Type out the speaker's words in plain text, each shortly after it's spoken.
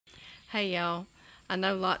Hey y'all, I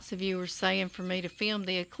know lots of you were saying for me to film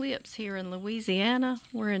the eclipse here in Louisiana.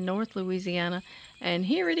 We're in North Louisiana, and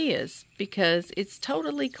here it is because it's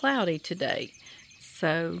totally cloudy today.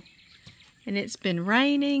 And it's been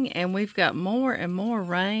raining, and we've got more and more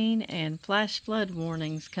rain and flash flood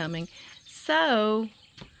warnings coming. So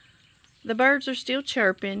the birds are still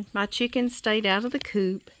chirping. My chickens stayed out of the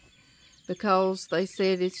coop because they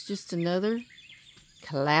said it's just another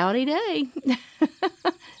cloudy day.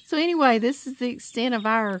 So anyway, this is the extent of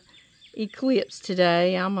our eclipse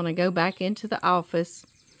today. I'm going to go back into the office,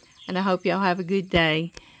 and I hope y'all have a good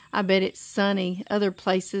day. I bet it's sunny other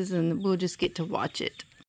places, and we'll just get to watch it.